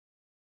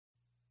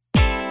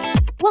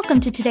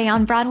Welcome to Today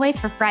on Broadway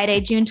for Friday,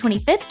 June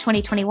 25th,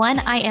 2021.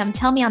 I am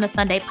Tell Me on a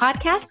Sunday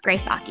podcast,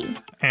 Grace Aki.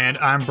 And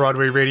I'm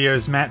Broadway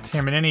Radio's Matt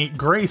Tamanini.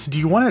 Grace, do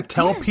you want to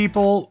tell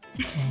people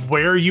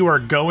where you are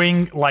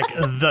going like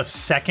the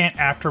second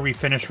after we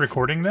finish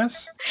recording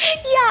this?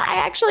 Yeah, I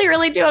actually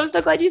really do. I'm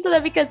so glad you said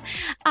that because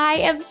I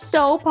am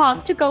so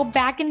pumped to go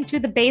back into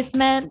the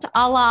basement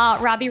a la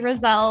Robbie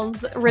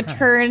Rozelle's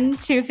return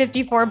to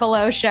 54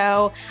 Below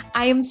show.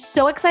 I am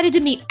so excited to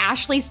meet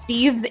Ashley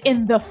Steves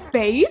in the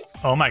face.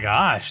 Oh my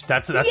gosh,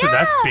 that's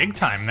big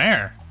time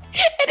there.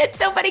 And it's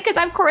so funny because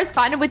I've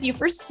corresponded with you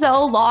for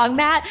so long,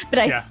 Matt, but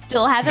I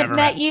still haven't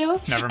met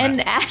you.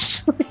 And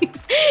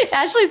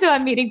Ashley's who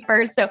I'm meeting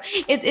first. So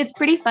it's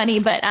pretty funny,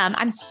 but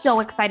I'm so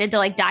excited to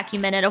like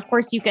document it. Of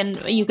course, you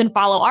can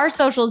follow our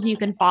socials. You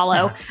can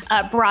follow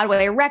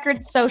Broadway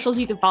Records socials.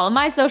 You can follow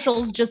my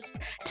socials just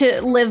to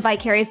live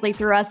vicariously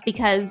through us,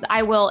 because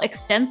I will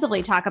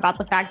extensively talk about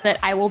the fact that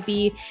I will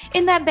be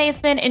in that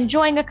basement,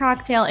 enjoying a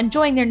cocktail,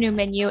 enjoying their new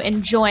menu,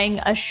 enjoying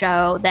a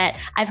show that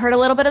I've heard a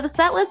little bit of the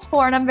set list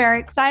for, and I'm very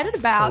excited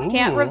about. Ooh.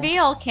 Can't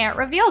reveal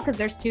because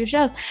there's two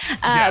shows.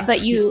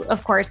 But you,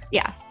 of course,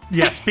 yeah.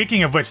 Yeah,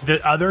 speaking of which,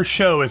 the other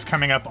show is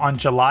coming up on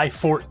July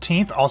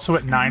 14th, also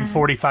at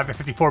 9:45 at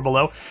 54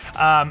 Below.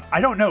 I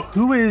don't know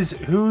who's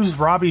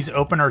Robbie's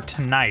opener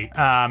tonight.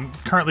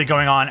 Currently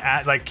going on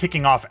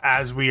kicking off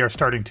as we are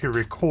starting to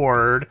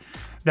record.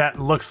 That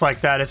looks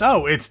like that is,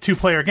 it's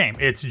two-player game.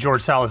 It's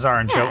George Salazar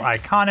and Joe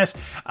Iconis.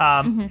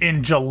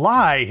 In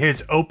July,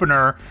 his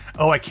opener,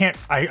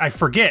 I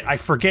forget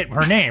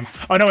her name.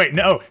 Oh,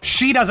 no,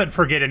 she doesn't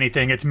forget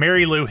anything. It's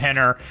Mary Lou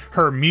Henner,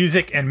 her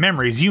music and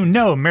memories. You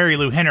know Mary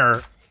Lou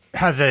Henner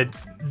has a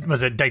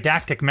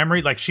didactic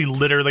memory. Like, she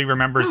literally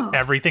remembers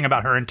everything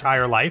about her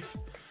entire life.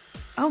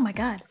 Oh, my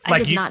God. I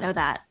did not know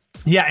that.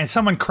 Yeah, and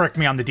someone correct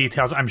me on the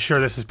details. I'm sure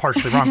this is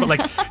partially wrong,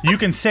 but you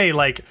can say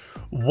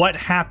what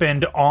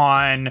happened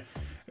on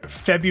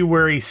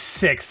February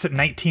 6th,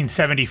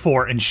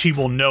 1974, and she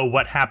will know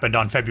what happened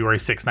on February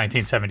 6th,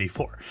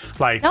 1974.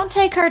 Don't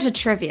take her to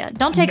trivia.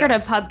 Don't take her to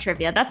pub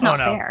trivia. That's not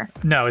fair.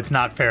 No, it's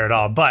not fair at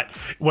all. But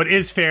what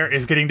is fair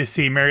is getting to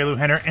see Mary Lou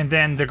Henner and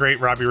then the great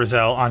Robbie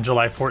Rozelle on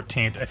July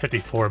 14th at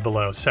 54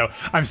 Below. So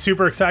I'm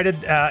super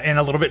excited and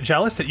a little bit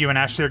jealous that you and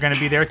Ashley are going to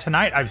be there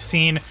tonight. I've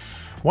seen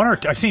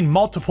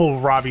multiple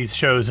Robbie's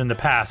shows in the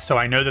past, so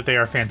I know that they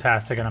are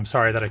fantastic, and I'm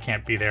sorry that I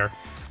can't be there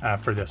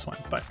for this one.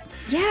 But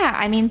yeah,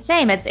 I mean,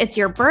 same. It's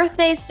your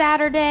birthday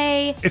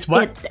Saturday. It's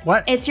what?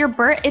 It's your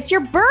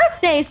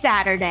birthday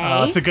Saturday.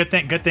 Oh, it's a good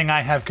thing. Good thing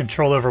I have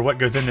control over what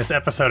goes in this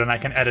episode, and I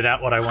can edit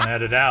out what I want to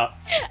edit out.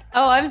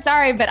 Oh, I'm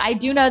sorry, but I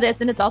do know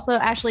this, and it's also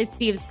Ashley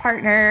Steve's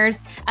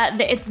partners.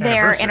 It's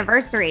their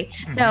anniversary.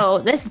 Mm-hmm. So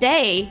this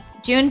day,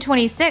 June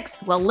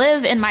 26th, will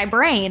live in my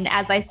brain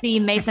as I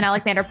see Mason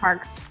Alexander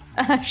Park's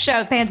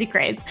show, Pansy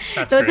Craze.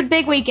 It's a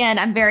big weekend.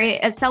 I'm very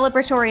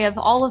celebratory of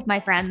all of my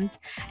friends.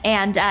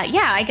 And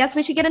I guess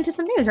we should get into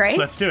some news, right?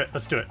 Let's do it.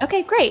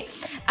 Okay, great.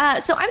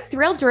 So I'm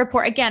thrilled to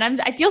report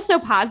again. I feel so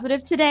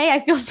positive today. I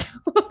feel so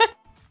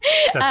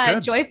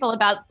joyful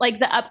about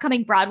the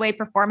upcoming Broadway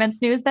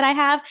performance news that I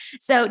have.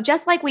 So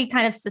just like we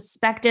kind of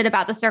suspected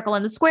about The Circle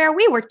in the Square,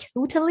 we were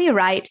totally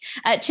right.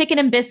 Chicken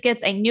and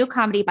Biscuits, a new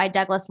comedy by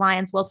Douglas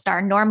Lyons, will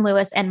star Norm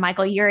Lewis and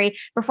Michael Urie.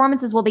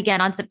 Performances will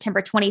begin on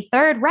September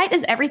 23rd, right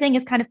as everything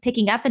is kind of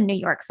picking up in New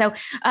York. So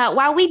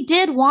while we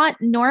did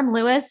want Norm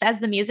Lewis as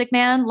the Music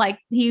Man, like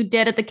he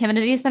did at the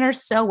Kennedy Center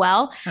so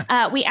well,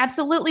 we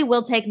absolutely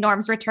will take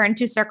Norm's return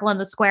to Circle in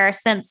the Square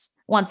since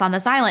Once on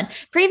this Island.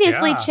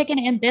 Previously, Chicken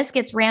and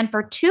Biscuits ran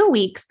for 2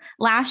 weeks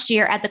last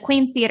year at the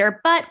Queen's Theater,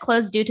 but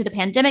closed due to the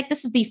pandemic.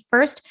 This is the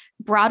first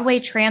Broadway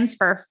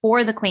transfer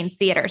for the Queen's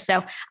Theater.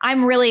 So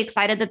I'm really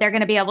excited that they're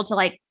going to be able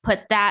to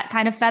put that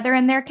kind of feather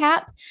in their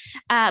cap.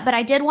 But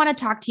I did want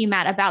to talk to you,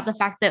 Matt, about the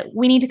fact that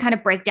we need to kind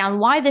of break down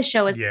why this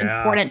show is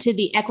important to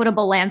the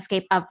equitable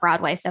landscape of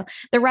Broadway. So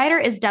the writer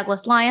is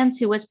Douglas Lyons,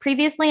 who was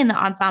previously in the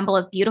ensemble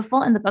of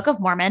Beautiful and the Book of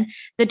Mormon.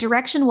 The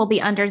direction will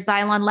be under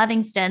Xylon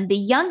Livingston, the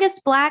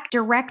youngest Black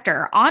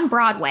director on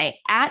Broadway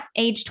at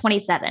age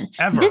 27.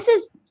 Ever. This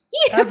is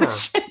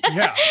huge.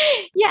 Yeah.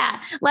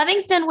 Yeah.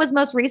 Livingston was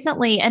most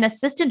recently an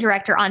assistant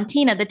director on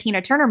Tina, the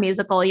Tina Turner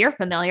musical. You're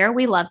familiar.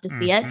 We love to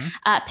see it.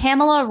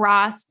 Pamela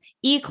Ross,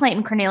 E.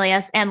 Clayton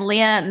Cornelius, and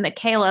Leah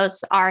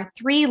Michaelos are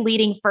 3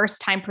 leading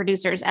first-time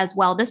producers as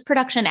well. This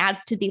production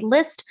adds to the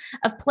list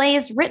of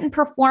plays written,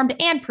 performed,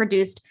 and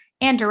produced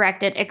and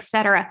directed,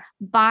 etc.,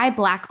 by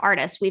Black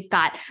artists. We've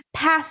got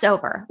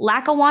Passover,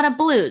 Lackawanna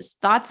Blues,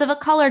 Thoughts of a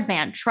Colored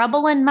Man,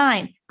 Trouble in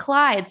Mind,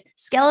 Clyde's,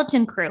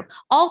 Skeleton Crew,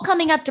 all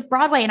coming up to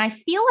Broadway. And I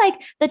feel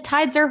like the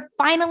tides are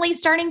finally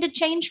starting to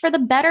change for the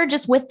better.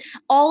 Just with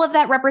all of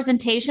that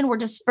representation, we're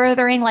just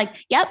furthering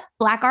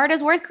Black art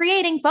is worth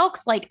creating,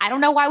 folks. I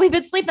don't know why we've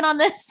been sleeping on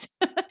this.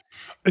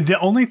 The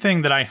only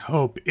thing that I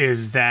hope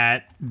is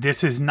that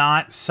this is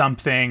not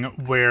something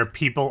where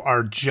people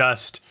are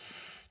just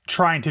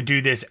trying to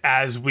do this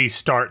as we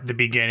start the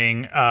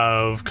beginning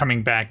of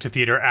coming back to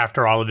theater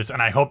after all of this.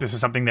 And I hope this is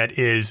something that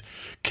is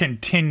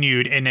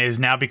continued and is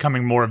now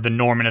becoming more of the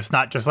norm. And it's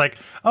not just like,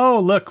 oh,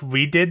 look,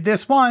 we did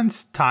this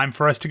once. Time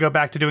for us to go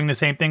back to doing the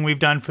same thing we've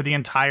done for the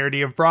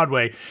entirety of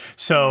Broadway.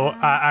 So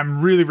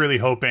I'm really, really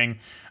hoping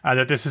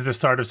that this is the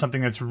start of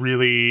something that's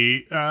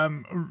really,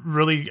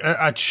 really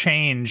a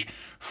change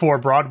for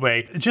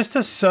Broadway. Just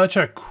such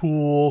a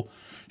cool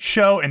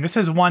show. And this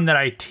is one that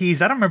I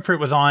teased. I don't remember if it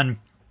was on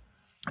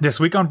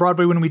this week on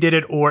Broadway when we did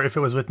it, or if it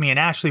was with me and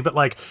Ashley, but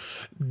like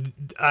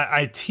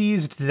I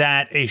teased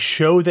that a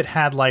show that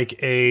had like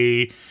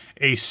a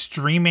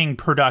streaming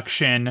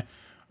production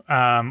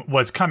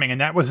was coming, and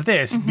that was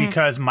this,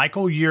 because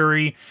Michael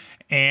Urie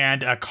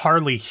and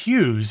Carly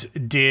Hughes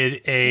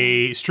did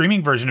a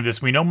streaming version of this.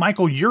 We know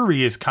Michael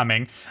Urie is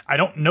coming. I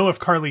don't know if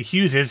Carly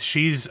Hughes is.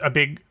 She's a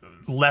big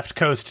left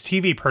coast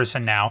TV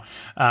person now,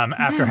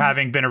 after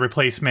having been a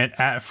replacement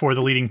for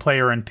the leading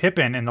player in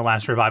Pippin in the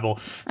last revival.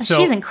 So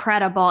she's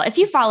incredible. If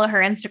you follow her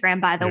Instagram,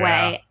 by the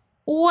way,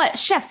 what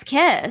chef's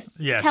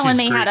kiss, telling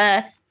me how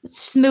to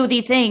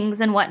smoothie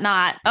things and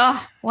whatnot.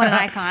 Oh, what an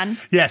icon.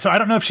 Yeah. So I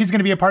don't know if she's going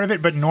to be a part of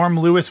it, but Norm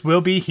Lewis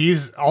will be.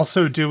 He's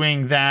also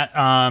doing that,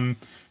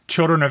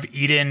 Children of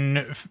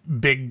Eden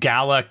big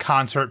gala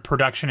concert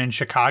production in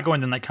Chicago,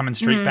 and then like coming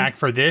straight back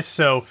for this.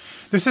 So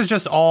this is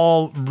just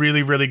all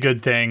really, really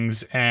good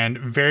things, and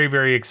very,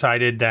 very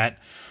excited that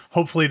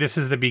hopefully this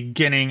is the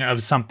beginning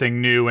of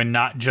something new and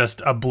not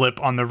just a blip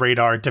on the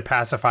radar to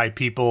pacify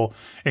people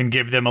and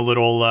give them a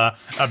little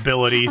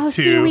ability to...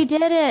 see, we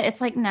did it. It's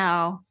like,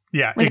 no.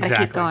 Yeah, we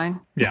exactly. Gotta keep going.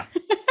 Yeah.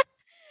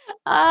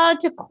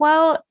 To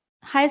quote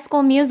High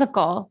School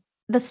Musical,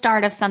 the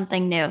start of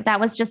something new.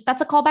 That's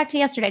a callback to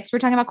yesterday because we're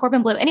talking about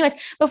Corbin Bleu. Anyways,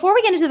 before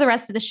we get into the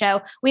rest of the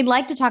show, we'd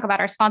like to talk about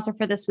our sponsor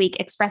for this week,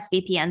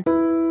 ExpressVPN.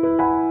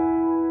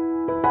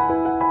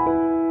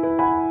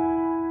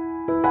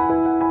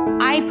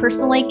 I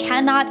personally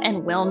cannot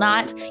and will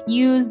not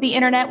use the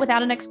internet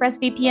without an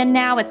ExpressVPN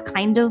now. It's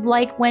kind of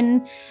like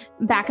when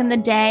back in the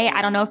day,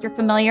 I don't know if you're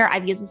familiar,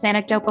 I've used this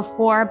anecdote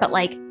before, but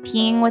like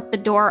peeing with the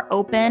door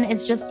open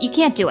is just, you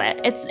can't do it.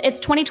 It's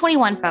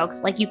 2021,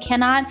 folks. Like you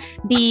cannot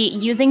be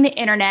using the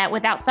internet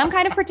without some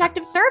kind of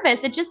protective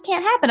service. It just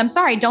can't happen. I'm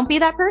sorry. Don't be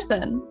that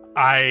person.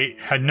 I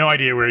had no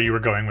idea where you were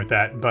going with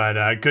that,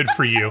 but good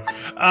for you.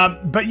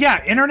 But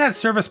yeah, internet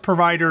service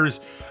providers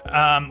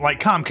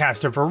like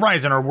Comcast or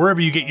Verizon or wherever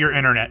you get your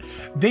internet,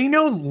 they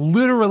know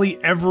literally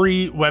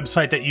every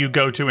website that you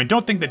go to. And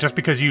don't think that just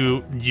because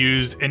you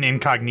use an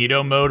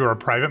incognito mode or a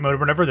private mode or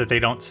whatever, that they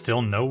don't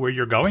still know where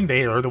you're going.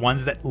 They are the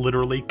ones that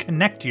literally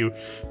connect you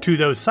to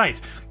those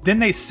sites. Then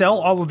they sell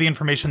all of the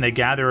information they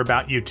gather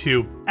about you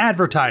to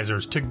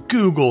advertisers, to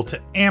Google, to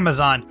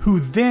Amazon, who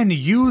then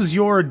use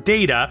your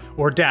data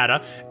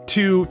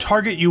to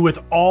target you with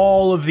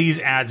all of these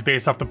ads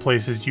based off the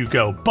places you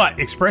go. But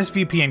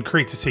ExpressVPN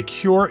creates a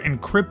secure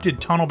encrypted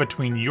tunnel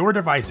between your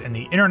device and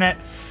the internet.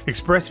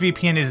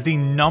 ExpressVPN is the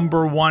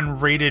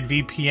 #1 rated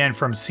VPN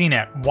from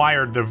CNET,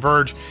 Wired, The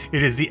Verge.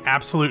 It is the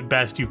absolute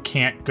best. You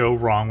can't go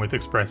wrong with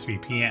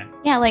ExpressVPN.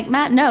 Yeah, like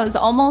Matt knows,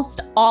 almost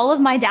all of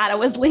my data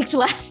was leaked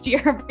last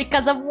year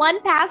because of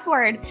one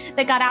password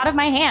that got out of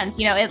my hands.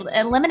 You know, it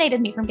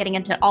eliminated me from getting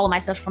into all of my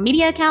social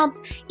media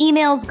accounts,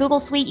 emails, Google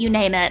Suite, you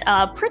name it.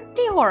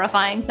 Pretty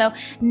horrifying. So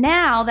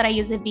now that I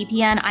use a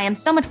VPN, I am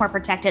so much more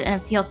protected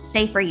and it feels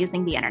safer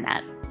using the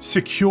internet.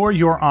 Secure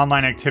your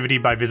online activity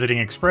by visiting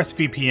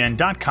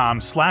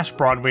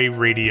expressvpn.com/Broadway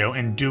Radio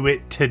and do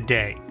it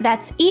today.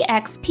 That's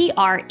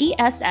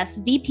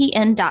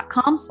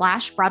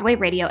expressvpn.com/Broadway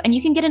Radio. And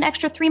you can get an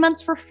extra 3 months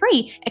for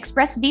free.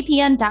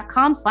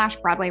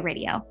 expressvpn.com/Broadway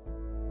Radio.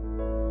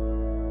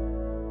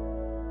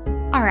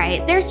 All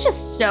right, there's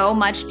just so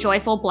much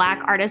joyful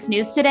Black artist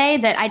news today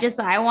that I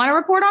want to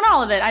report on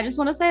all of it. I just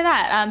want to say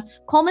that.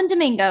 Coleman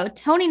Domingo,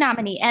 Tony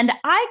nominee, and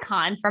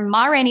icon from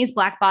Ma Rainey's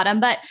Black Bottom.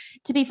 But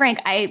to be frank,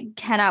 I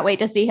cannot wait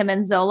to see him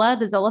in Zola,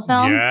 the Zola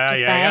film.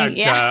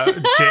 Yeah.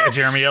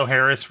 Jeremy O.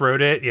 Harris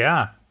wrote it,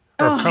 yeah.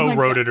 Or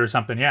co-wrote it or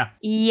something, yeah.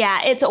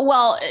 Yeah,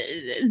 Zola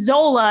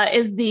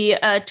is the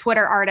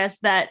Twitter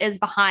artist that is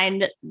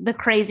behind the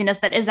craziness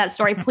that is that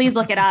story. Please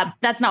look it up.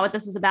 That's not what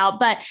this is about.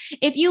 But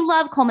if you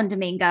love Coleman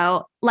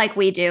Domingo, like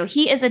we do,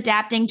 he is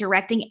adapting,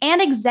 directing,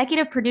 and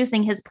executive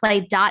producing his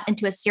play Dot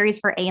into a series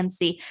for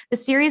AMC. The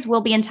series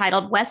will be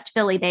entitled West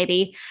Philly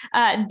Baby.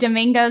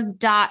 Domingo's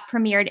Dot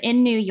premiered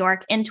in New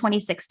York in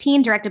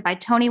 2016, directed by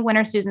Tony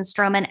winner Susan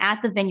Stroman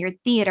at the Vineyard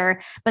Theater.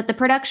 But the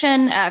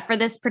production for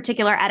this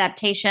particular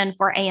adaptation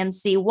for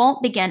AMC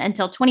won't begin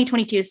until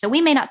 2022. So we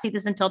may not see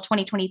this until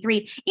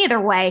 2023. Either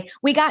way,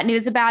 we got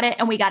news about it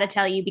and we got to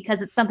tell you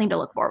because it's something to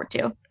look forward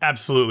to.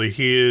 Absolutely.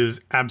 He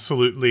is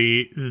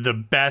absolutely the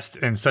best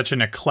and such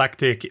an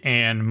eclectic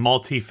and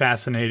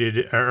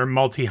multi-hyphenated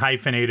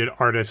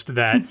artist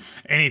that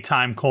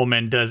anytime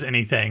Coleman does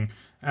anything,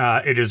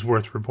 it is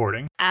worth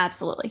reporting.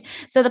 Absolutely.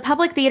 So the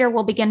Public Theater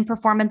will begin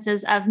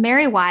performances of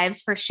Merry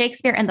Wives for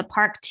Shakespeare in the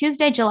Park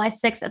Tuesday, July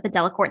 6th at the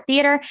Delacorte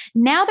Theater.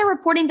 Now they're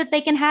reporting that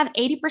they can have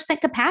 80%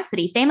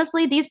 capacity.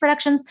 Famously, these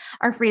productions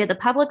are free to the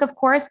public, of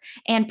course,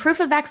 and proof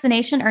of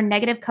vaccination or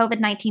negative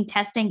COVID-19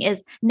 testing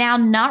is now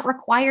not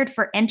required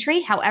for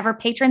entry. However,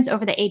 patrons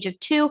over the age of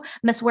 2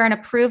 must wear an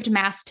approved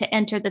mask to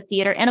enter the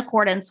theater in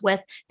accordance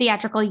with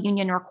theatrical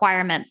union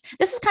requirements.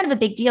 This is kind of a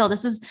big deal.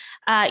 This is,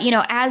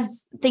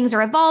 as things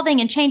are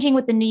evolving and changing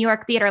with the New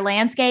York theater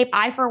landscape,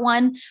 I, for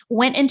one,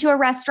 went into a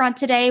restaurant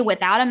today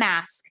without a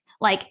mask,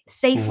 like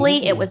safely.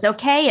 Ooh. It was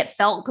okay. It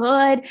felt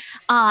good.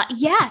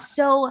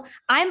 So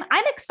I'm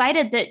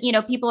excited that,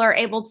 people are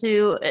able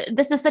to,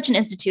 this is such an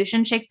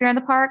institution, Shakespeare in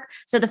the Park.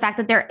 So the fact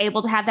that they're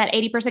able to have that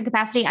 80%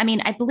 capacity, I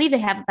mean, I believe they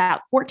have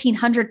about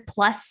 1,400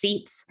 plus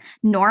seats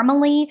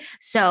normally.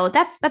 So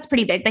that's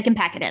pretty big. They can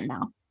pack it in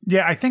now.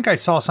 Yeah, I think I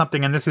saw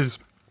something, and this is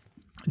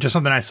just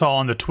something I saw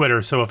on the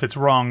Twitter, so if it's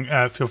wrong,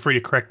 feel free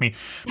to correct me.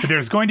 But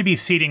there's going to be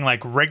seating,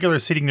 like regular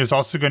seating. There's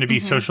also going to be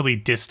socially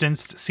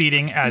distanced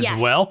seating as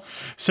well.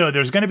 So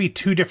there's going to be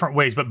 2 different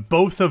ways, but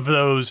both of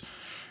those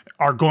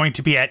are going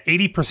to be at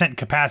 80%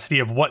 capacity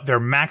of what their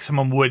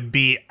maximum would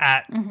be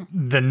at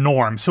the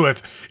norm. So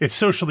if it's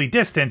socially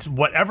distanced,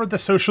 whatever the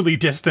socially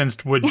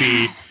distanced would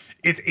be,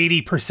 it's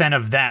 80%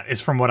 of that is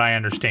from what I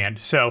understand.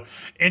 So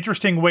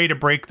interesting way to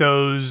break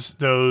those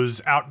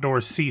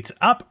outdoor seats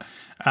up.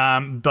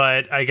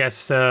 But I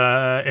guess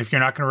if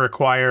you're not going to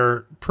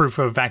require proof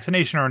of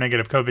vaccination or a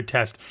negative COVID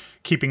test,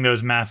 keeping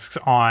those masks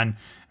on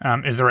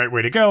is the right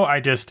way to go. I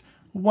just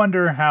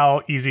wonder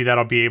how easy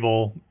that'll be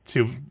able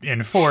to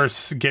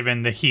enforce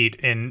given the heat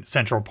in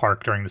Central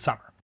Park during the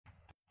summer.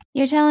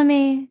 You're telling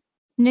me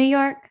New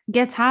York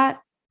gets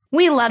hot?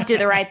 We love Do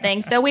the Right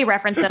Thing, so we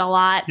reference it a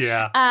lot.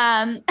 Yeah.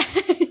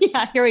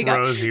 Yeah, here we go.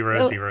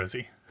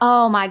 Rosie.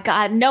 Oh my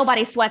God,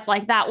 nobody sweats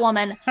like that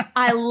woman.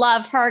 I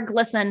love her.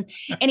 Glisten.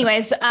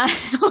 Anyways,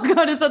 we'll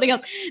go to something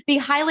else. The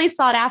highly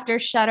sought after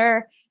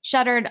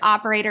Shuttered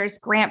Operators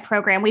Grant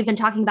Program. We've been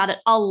talking about it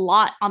a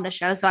lot on the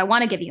show, so I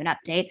want to give you an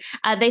update.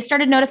 They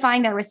started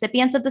notifying their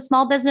recipients of the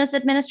Small Business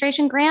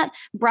Administration grant.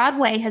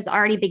 Broadway has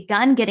already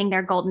begun getting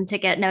their golden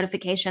ticket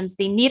notifications.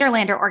 The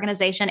Nederlander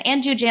organization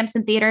and Jude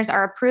Jamson theaters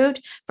are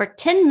approved for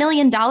 $10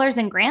 million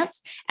in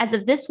grants. As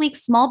of this week,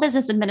 Small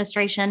Business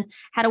Administration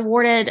had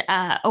awarded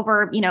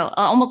over,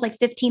 almost like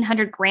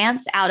 1,500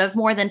 grants out of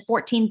more than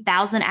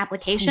 14,000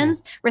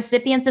 applications.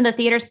 Recipients in the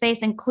theater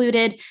space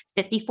included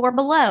 54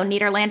 Below,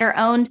 Nederlander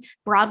owned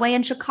Broadway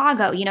in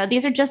Chicago.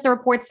 These are just the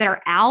reports that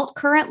are out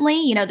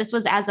currently. This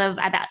was as of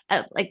about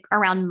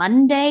around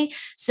Monday.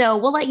 So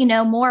we'll let you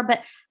know more.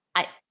 But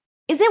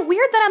is it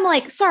weird that I'm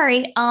like,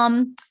 sorry,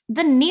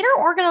 the Nieder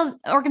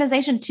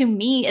organization to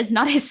me is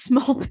not a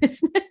small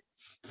business?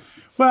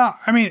 Well,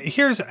 I mean,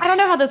 I don't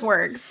know how this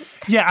works.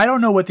 Yeah, I don't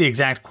know what the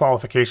exact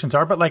qualifications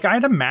are, but like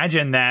I'd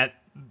imagine that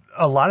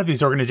a lot of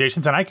these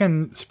organizations, and I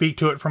can speak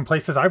to it from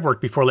places I've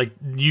worked before, like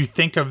you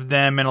think of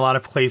them in a lot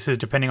of places,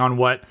 depending on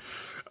what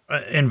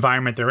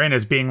environment they're in,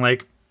 as being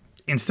like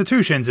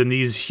institutions and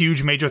these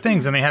huge major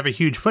things, and they have a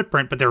huge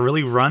footprint, but they're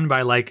really run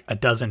by like a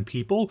dozen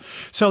people.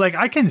 So like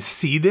I can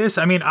see this.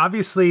 I mean,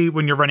 obviously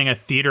when you're running a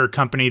theater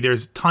company,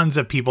 there's tons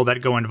of people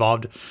that go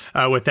involved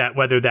with that,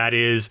 whether that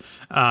is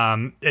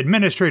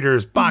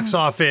administrators, box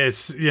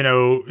office,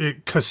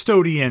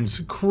 custodians,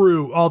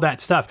 crew, all that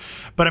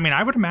stuff. But I mean,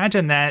 I would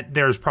imagine that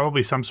there's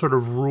probably some sort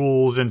of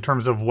rules in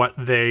terms of what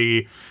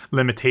the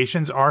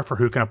limitations are for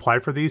who can apply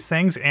for these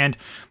things. And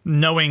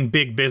knowing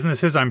big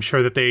businesses, I'm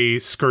sure that they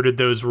skirted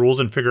those rules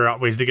and figure out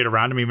ways to get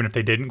around them, even if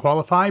they didn't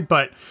qualify.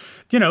 But,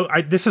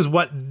 this is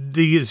what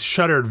these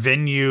shuttered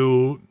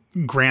venue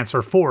grants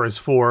are for, is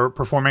for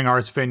performing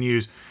arts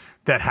venues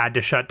that had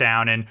to shut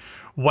down. And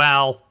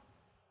while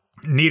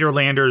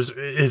Nederlanders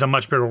is a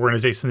much bigger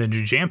organization than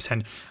Jude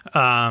Jamson,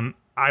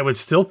 I would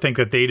still think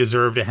that they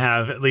deserve to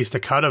have at least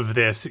a cut of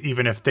this,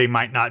 even if they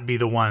might not be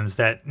the ones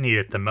that need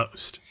it the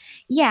most.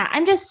 Yeah,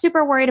 I'm just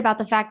super worried about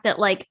the fact that,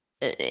 like,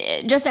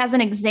 just as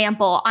an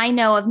example, I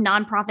know of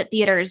nonprofit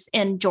theaters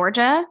in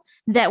Georgia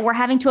that were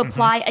having to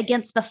apply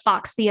against the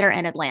Fox Theater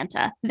in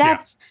Atlanta.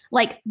 That's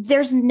like,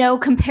 there's no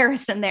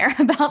comparison there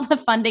about the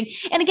funding.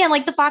 And again,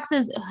 like the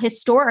Foxes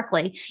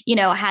historically,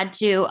 had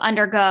to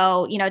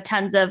undergo,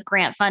 tons of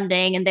grant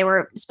funding, and they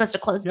were supposed to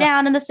close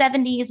down in the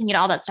 70s and,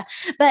 all that stuff.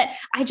 But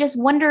I just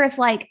wonder if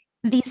like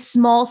these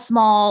small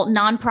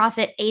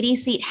nonprofit 80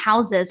 seat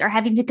houses are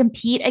having to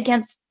compete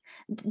against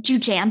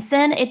Jude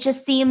Jamson. It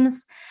just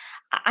seems,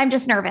 I'm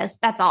just nervous.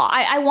 That's all.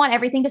 I want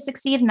everything to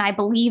succeed, and I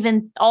believe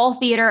in all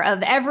theater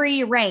of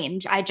every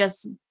range.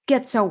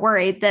 get so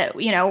worried that,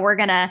 we're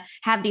going to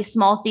have these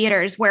small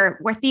theaters where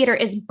theater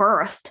is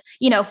birthed,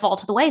 fall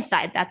to the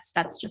wayside.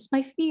 That's just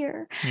my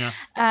fear.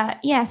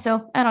 Yeah.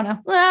 So I don't know.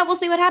 We'll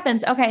see what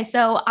happens. Okay.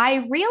 So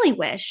I really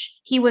wish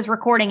he was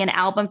recording an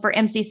album for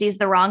MCC's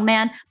The Wrong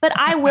Man, but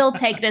I will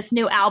take this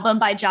new album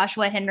by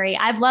Joshua Henry.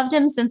 I've loved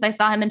him since I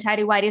saw him in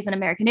Tidy Whities and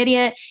American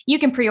Idiot. You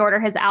can pre-order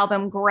his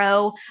album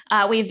Grow.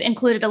 We've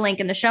included a link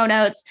in the show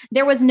notes.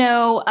 There was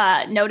no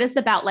notice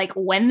about like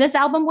when this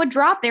album would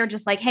drop. They were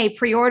just like, hey,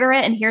 pre-order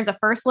it and here's a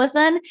first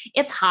listen.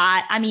 It's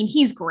hot. I mean,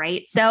 he's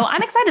great. So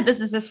I'm excited. This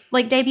is his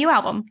like debut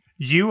album.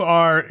 You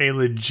are a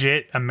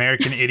legit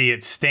American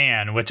Idiot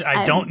stan, which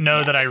I don't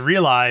know that I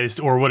realized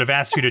or would have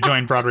asked you to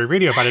join Broadway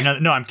Radio if I didn't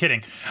know. No, I'm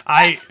kidding.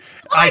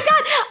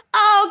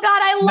 Oh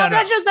God, I love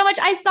that show so much.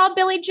 I saw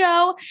Billy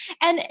Joe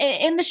and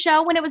in the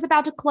show when it was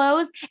about to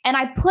close, and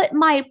I put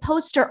my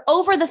poster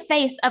over the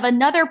face of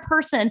another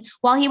person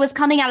while he was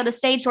coming out of the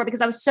stage door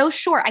because I was so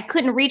short I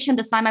couldn't reach him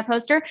to sign my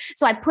poster.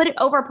 So I put it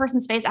over a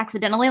person's face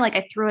accidentally, like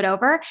I threw it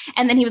over.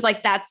 And then he was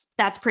like,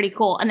 that's pretty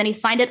cool. And then he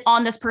signed it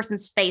on this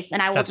person's face,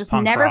 and I will just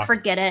never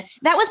forget it.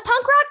 That was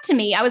punk rock to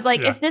me. I was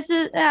like, if this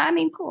is,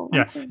 cool.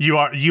 Yeah, cool.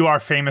 You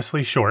are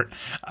famously short.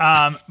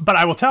 But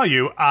I will tell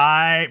you,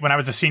 when I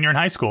was a senior in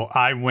high school,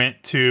 I went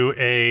to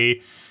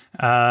a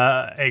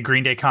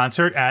Green Day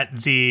concert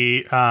at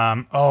the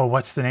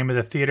what's the name of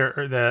the theater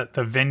or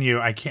the venue?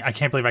 I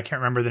can't believe I can't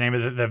remember the name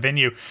of the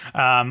venue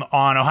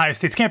on Ohio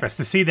State's campus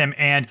to see them,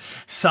 and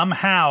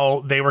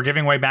somehow they were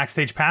giving away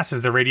backstage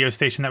passes. The radio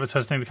station that was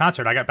hosting the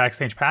concert, I got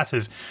backstage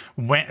passes.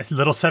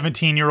 Little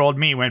 17-year-old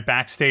me went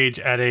backstage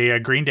at a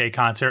Green Day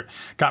concert,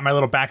 got my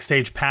little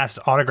backstage pass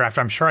autographed.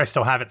 I'm sure I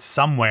still have it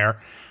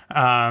somewhere.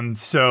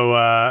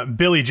 So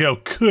Billy Joe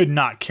could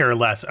not care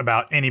less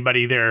about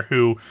anybody there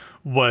who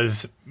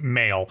was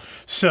male.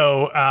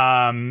 So,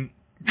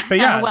 but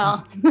yeah,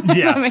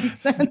 that makes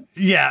sense.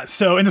 Yeah.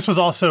 So, and this was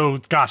also,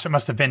 gosh, it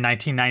must have been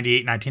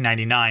 1998,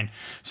 1999.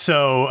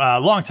 So,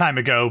 long time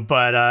ago,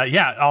 but,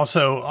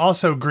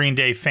 also Green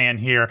Day fan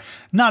here.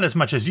 Not as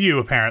much as you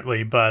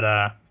apparently,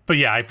 but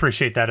yeah, I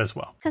appreciate that as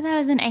well. Because I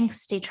was an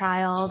angsty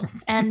child,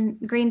 and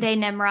Green Day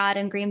Nimrod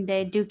and Green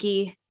Day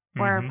Dookie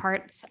were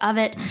parts of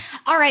it.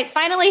 All right,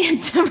 finally,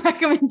 some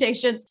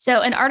recommendations. So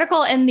an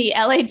article in the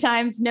LA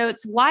Times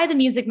notes why the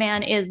Music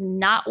Man is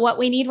not what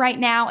we need right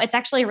now. It's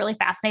actually a really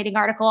fascinating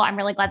article. I'm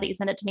really glad that you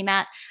sent it to me,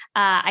 Matt.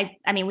 I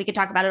mean, we could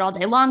talk about it all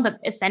day long, but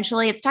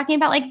essentially it's talking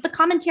about like the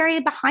commentary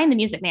behind the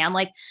Music Man.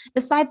 Like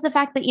besides the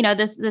fact that,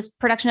 this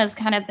production has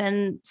kind of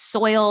been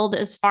soiled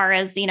as far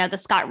as, the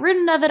Scott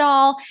Rudin of it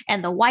all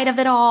and the white of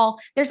it all.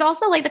 There's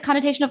also like the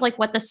connotation of like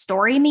what the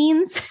story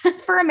means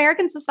for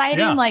American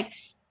society and like,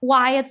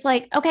 why it's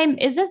like, okay,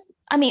 is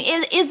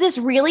this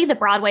really the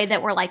Broadway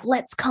that we're like,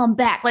 let's come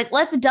back? Like,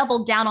 let's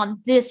double down on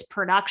this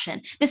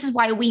production. This is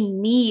why we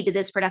need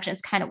this production.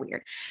 It's kind of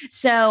weird.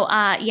 So,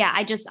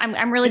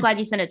 I'm really glad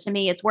you sent it to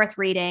me. It's worth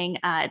reading.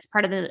 It's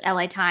part of the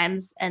LA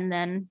Times. And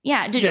then,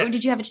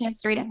 did you have a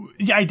chance to read it?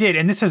 Yeah, I did.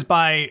 And this is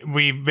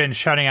we've been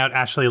shouting out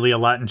Ashley Lee a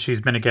lot, and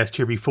she's been a guest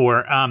here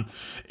before.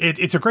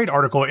 It's a great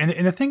article.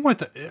 And the thing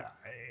with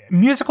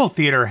musical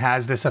theater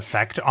has this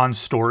effect on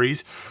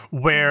stories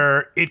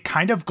where it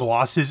kind of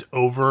glosses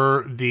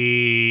over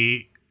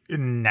the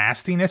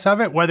nastiness of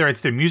it, whether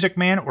it's the Music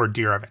Man or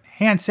Dear Evan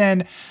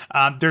Hansen.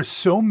 There's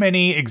so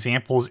many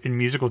examples in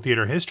musical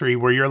theater history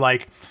where you're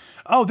like,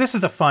 oh, this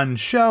is a fun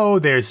show.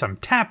 There's some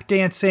tap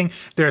dancing.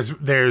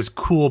 There's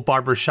cool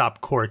barbershop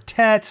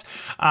quartets.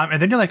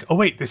 And then you're like, oh,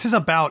 wait, this is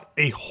about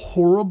a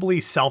horribly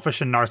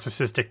selfish and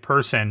narcissistic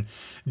person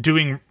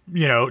doing,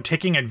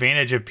 taking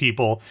advantage of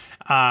people.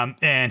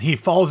 And he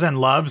falls in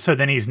love. So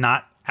then he's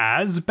not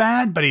as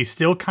bad, but he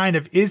still kind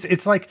of is.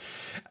 It's like,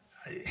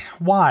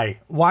 why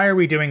are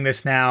we doing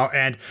this now?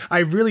 And I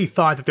really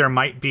thought that there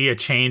might be a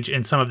change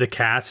in some of the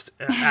cast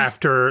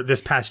after this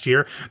past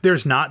year.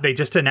 There's not. They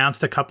just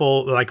announced a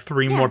couple, like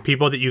three more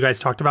people that you guys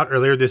talked about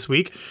earlier this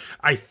week.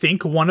 I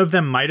think one of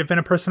them might have been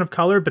a person of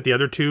color, but the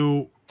other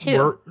two.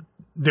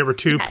 There were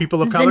two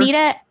people of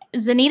color.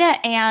 Zanita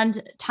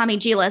and Tommy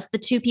Gilas, the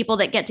two people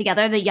that get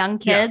together, the young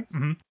kids. Yeah.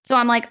 Mm-hmm. So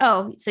I'm like,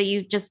 oh, so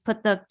you just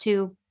put the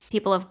two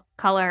people of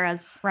color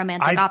as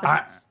romantic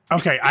opposites.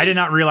 Okay, I did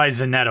not realize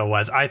Zanetta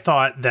was. I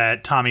thought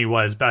that Tommy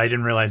was, but I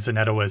didn't realize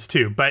Zanetta was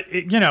too. But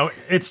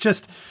it's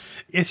just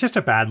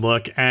a bad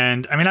look.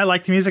 And I mean, I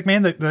like the Music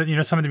Man.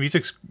 Some of the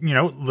music's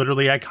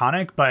literally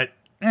iconic, but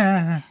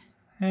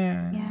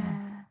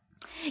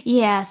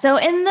Yeah. So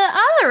in the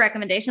other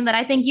recommendation that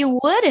I think you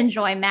would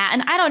enjoy, Matt,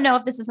 and I don't know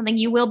if this is something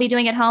you will be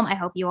doing at home. I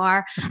hope you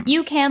are.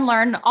 You can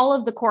learn all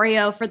of the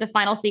choreo for the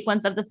final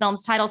sequence of the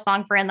film's title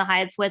song for In the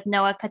Heights with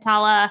Noah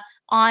Katala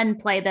on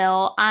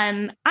Playbill.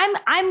 I'm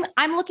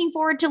looking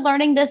forward to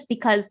learning this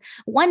because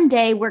one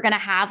day we're going to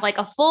have like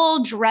a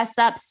full dress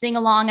up sing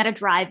along at a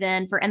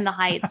drive-in for In the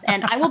Heights,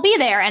 and I will be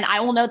there and I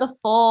will know the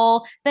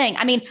full thing.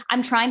 I mean,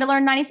 I'm trying to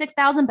learn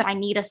 96,000, but I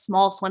need a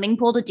small swimming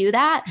pool to do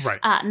that. Right.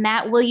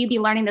 Matt, will you be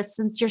learning this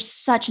since you're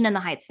such an In the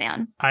Heights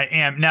fan? I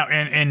am now,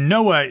 and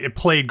Noah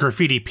played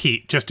Graffiti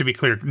Pete. Just to be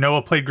clear,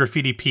 Noah played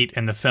Graffiti Pete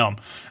in the film,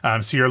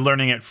 so you're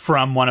learning it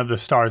from one of the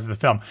stars of the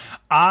film.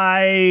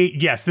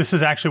 Yes, this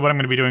is actually what I'm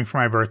going to be doing for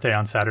my birthday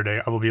on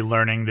Saturday. I will be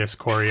learning this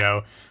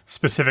choreo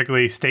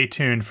specifically. Stay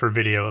tuned for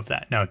video of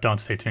that. No, don't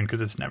stay tuned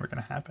because it's never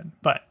going to happen.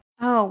 But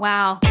oh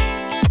wow.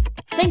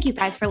 Thank you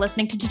guys for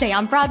listening to Today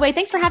on Broadway.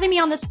 Thanks for having me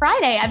on this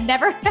Friday. I've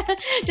never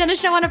done a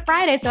show on a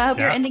Friday, so I hope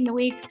you're ending the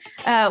week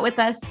with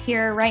us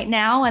here right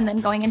now and then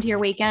going into your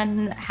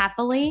weekend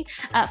happily.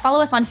 Follow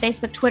us on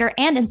Facebook, Twitter,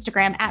 and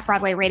Instagram at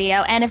Broadway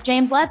Radio. And if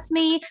James lets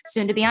me,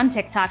 soon to be on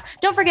TikTok.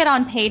 Don't forget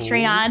on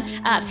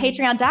Patreon,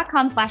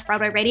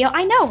 patreon.com/Broadway Radio.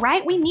 I know,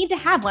 right? We need to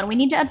have one. We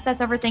need to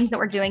obsess over things that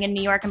we're doing in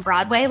New York and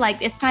Broadway. Like,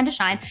 it's time to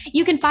shine.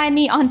 You can find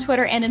me on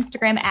Twitter and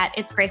Instagram at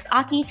It's Grace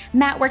Aki.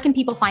 Matt, where can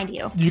people find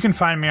you? You can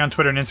find me on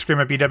Twitter and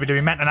Instagram at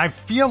BWWMatt, and I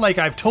feel like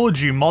I've told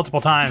you multiple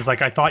times,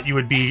 like I thought you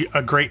would be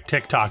a great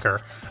TikToker.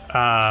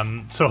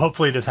 So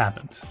hopefully this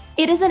happens.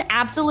 It is an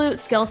absolute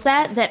skill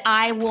set that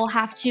I will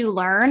have to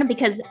learn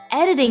because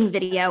editing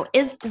video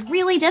is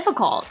really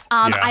difficult.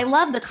 I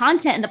love the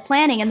content and the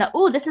planning and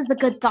this is the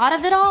good thought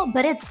of it all,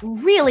 but it's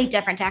really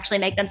different to actually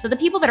make them. So the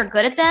people that are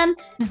good at them,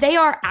 they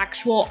are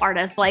actual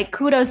artists. Like,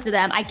 kudos to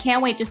them. I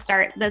can't wait to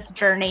start this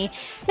journey.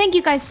 Thank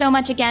you guys so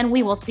much again.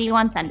 We will see you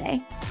on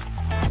Sunday.